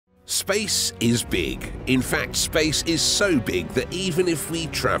Space is big. In fact, space is so big that even if we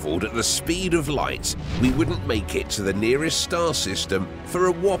travelled at the speed of light, we wouldn't make it to the nearest star system for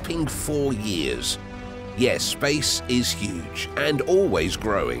a whopping 4 years. Yes, space is huge and always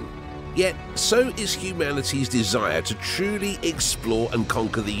growing. Yet, so is humanity's desire to truly explore and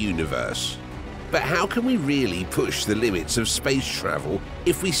conquer the universe. But how can we really push the limits of space travel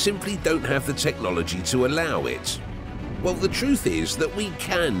if we simply don't have the technology to allow it? Well, the truth is that we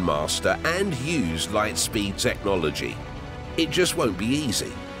can master and use light speed technology. It just won't be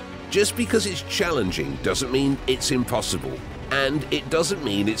easy. Just because it's challenging doesn't mean it's impossible, and it doesn't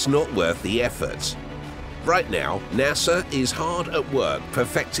mean it's not worth the effort. Right now, NASA is hard at work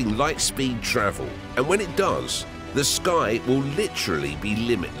perfecting light speed travel, and when it does, the sky will literally be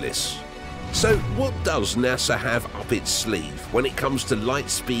limitless. So what does NASA have up its sleeve when it comes to light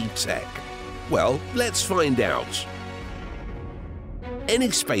speed tech? Well, let's find out.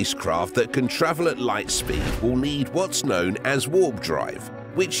 Any spacecraft that can travel at light speed will need what's known as warp drive,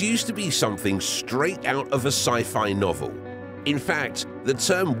 which used to be something straight out of a sci-fi novel. In fact, the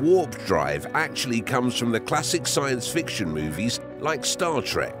term warp drive actually comes from the classic science fiction movies like Star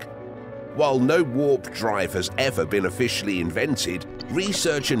Trek. While no warp drive has ever been officially invented,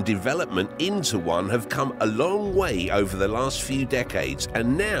 research and development into one have come a long way over the last few decades,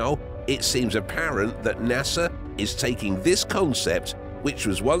 and now it seems apparent that NASA is taking this concept, which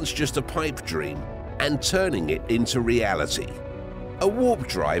was once just a pipe dream, and turning it into reality. A warp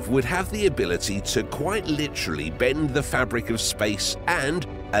drive would have the ability to quite literally bend the fabric of space and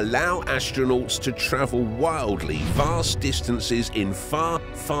allow astronauts to travel wildly vast distances in far,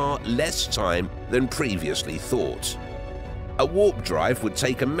 far less time than previously thought. A warp drive would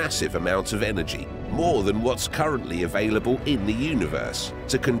take a massive amount of energy, more than what's currently available in the universe,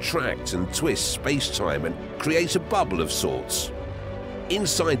 to contract and twist space-time and create a bubble of sorts.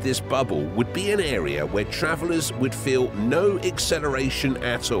 Inside this bubble would be an area where travelers would feel no acceleration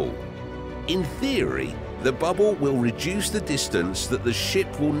at all. In theory, the bubble will reduce the distance that the ship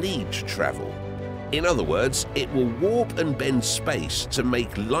will need to travel. In other words, it will warp and bend space to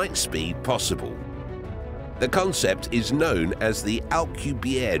make light speed possible. The concept is known as the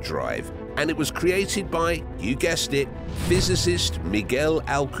Alcubierre drive, and it was created by, you guessed it, physicist Miguel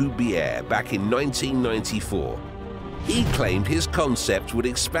Alcubierre back in 1994. He claimed his concept would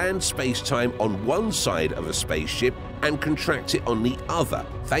expand space-time on one side of a spaceship and contract it on the other,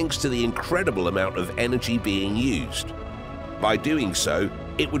 thanks to the incredible amount of energy being used. By doing so,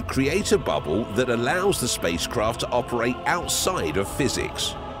 it would create a bubble that allows the spacecraft to operate outside of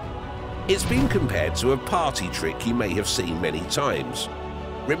physics. It's been compared to a party trick you may have seen many times.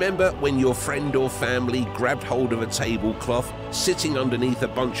 Remember when your friend or family grabbed hold of a tablecloth sitting underneath a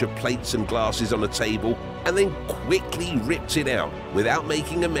bunch of plates and glasses on a table and then quickly ripped it out without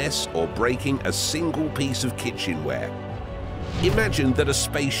making a mess or breaking a single piece of kitchenware? Imagine that a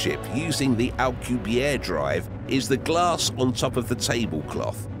spaceship using the Alcubierre drive is the glass on top of the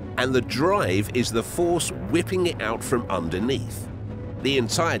tablecloth, and the drive is the force whipping it out from underneath. The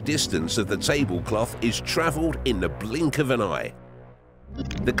entire distance of the tablecloth is traveled in the blink of an eye.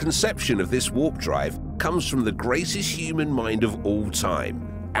 The conception of this warp drive comes from the greatest human mind of all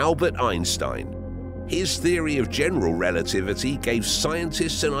time, Albert Einstein. His theory of general relativity gave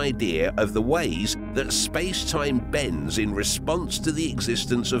scientists an idea of the ways that space-time bends in response to the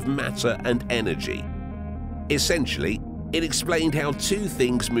existence of matter and energy. Essentially, it explained how two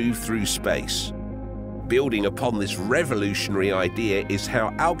things move through space. Building upon this revolutionary idea is how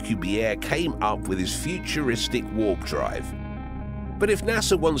Alcubierre came up with his futuristic warp drive. But if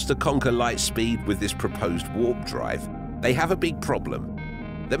NASA wants to conquer light speed with this proposed warp drive, they have a big problem.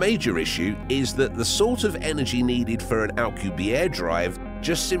 The major issue is that the sort of energy needed for an Alcubierre drive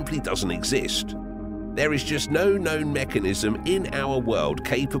just simply doesn't exist. There is just no known mechanism in our world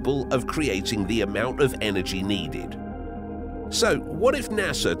capable of creating the amount of energy needed. So, what if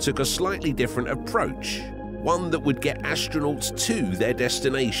NASA took a slightly different approach, one that would get astronauts to their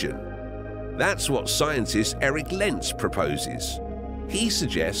destination? That's what scientist Eric Lentz proposes. He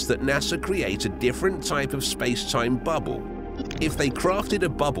suggests that NASA create a different type of space-time bubble. If they crafted a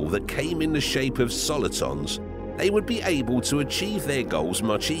bubble that came in the shape of solitons, they would be able to achieve their goals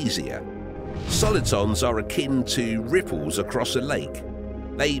much easier. Solitons are akin to ripples across a lake.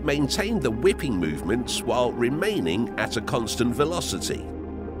 They maintain the whipping movements while remaining at a constant velocity.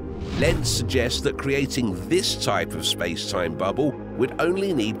 Lentz suggests that creating this type of space-time bubble would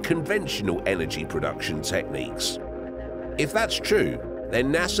only need conventional energy production techniques. If that's true,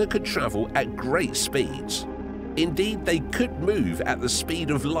 then NASA could travel at great speeds. Indeed, they could move at the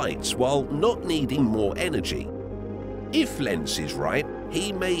speed of light while not needing more energy. If Lentz is right,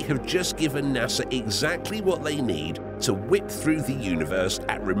 he may have just given NASA exactly what they need to whip through the universe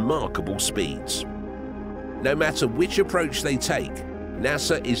at remarkable speeds. No matter which approach they take,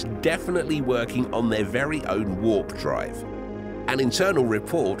 NASA is definitely working on their very own warp drive. An internal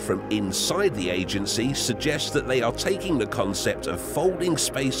report from inside the agency suggests that they are taking the concept of folding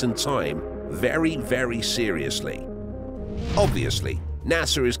space and time very, very seriously. Obviously,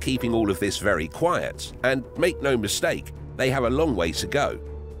 NASA is keeping all of this very quiet, and make no mistake, they have a long way to go.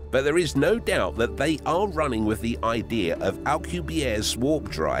 But there is no doubt that they are running with the idea of Alcubierre's warp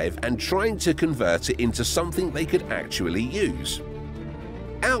drive and trying to convert it into something they could actually use.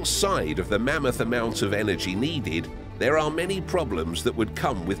 Outside of the mammoth amount of energy needed, there are many problems that would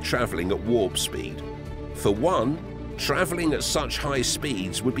come with traveling at warp speed. For one, traveling at such high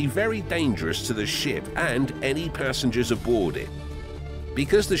speeds would be very dangerous to the ship and any passengers aboard it.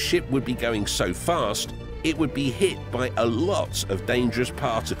 Because the ship would be going so fast, it would be hit by a lot of dangerous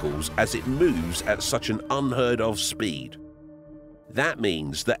particles as it moves at such an unheard of speed. That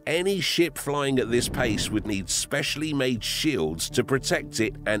means that any ship flying at this pace would need specially made shields to protect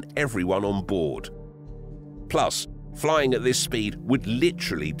it and everyone on board. Plus, flying at this speed would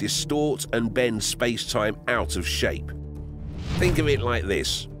literally distort and bend space-time out of shape. Think of it like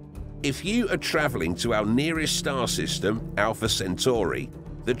this. If you are traveling to our nearest star system, Alpha Centauri,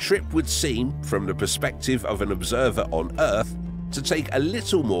 the trip would seem, from the perspective of an observer on Earth, to take a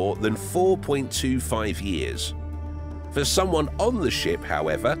little more than 4.25 years. For someone on the ship,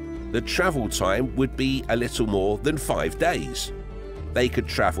 however, the travel time would be a little more than 5 days. They could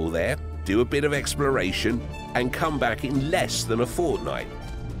travel there, do a bit of exploration, and come back in less than a fortnight.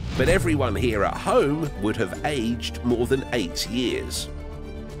 But everyone here at home would have aged more than 8 years.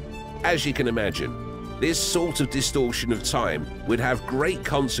 As you can imagine, this sort of distortion of time would have great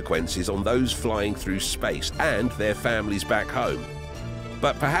consequences on those flying through space and their families back home.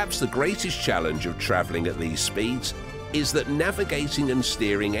 But perhaps the greatest challenge of traveling at these speeds is that navigating and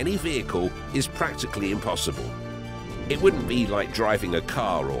steering any vehicle is practically impossible. It wouldn't be like driving a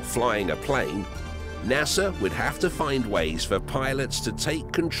car or flying a plane. NASA would have to find ways for pilots to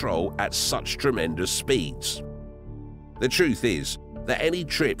take control at such tremendous speeds. The truth is that any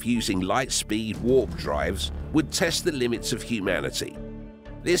trip using light-speed warp drives would test the limits of humanity.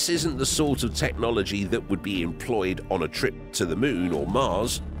 This isn't the sort of technology that would be employed on a trip to the Moon or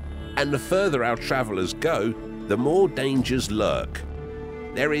Mars, and the further our travelers go, the more dangers lurk.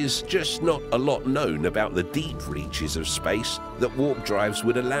 There is just not a lot known about the deep reaches of space that warp drives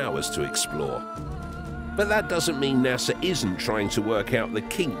would allow us to explore. But that doesn't mean NASA isn't trying to work out the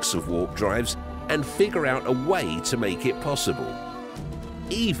kinks of warp drives and figure out a way to make it possible.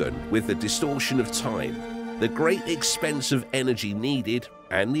 Even with the distortion of time, the great expense of energy needed,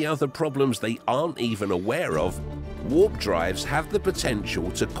 and the other problems they aren't even aware of, warp drives have the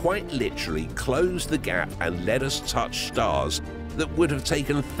potential to quite literally close the gap and let us touch stars that would have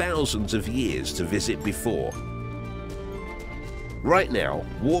taken thousands of years to visit before. Right now,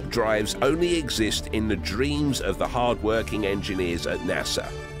 warp drives only exist in the dreams of the hard-working engineers at NASA.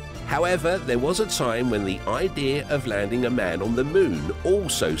 However, there was a time when the idea of landing a man on the Moon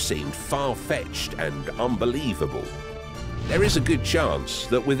also seemed far-fetched and unbelievable. There is a good chance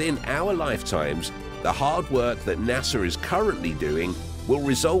that within our lifetimes, the hard work that NASA is currently doing will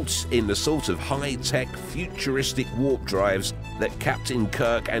result in the sort of high-tech, futuristic warp drives that Captain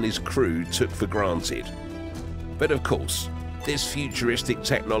Kirk and his crew took for granted. But of course, this futuristic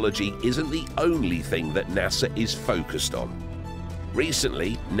technology isn't the only thing that NASA is focused on.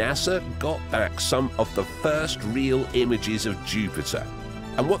 Recently, NASA got back some of the first real images of Jupiter,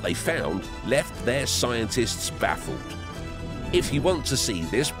 and what they found left their scientists baffled. If you want to see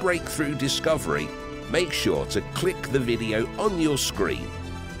this breakthrough discovery, make sure to click the video on your screen.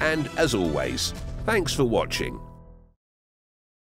 And as always, thanks for watching.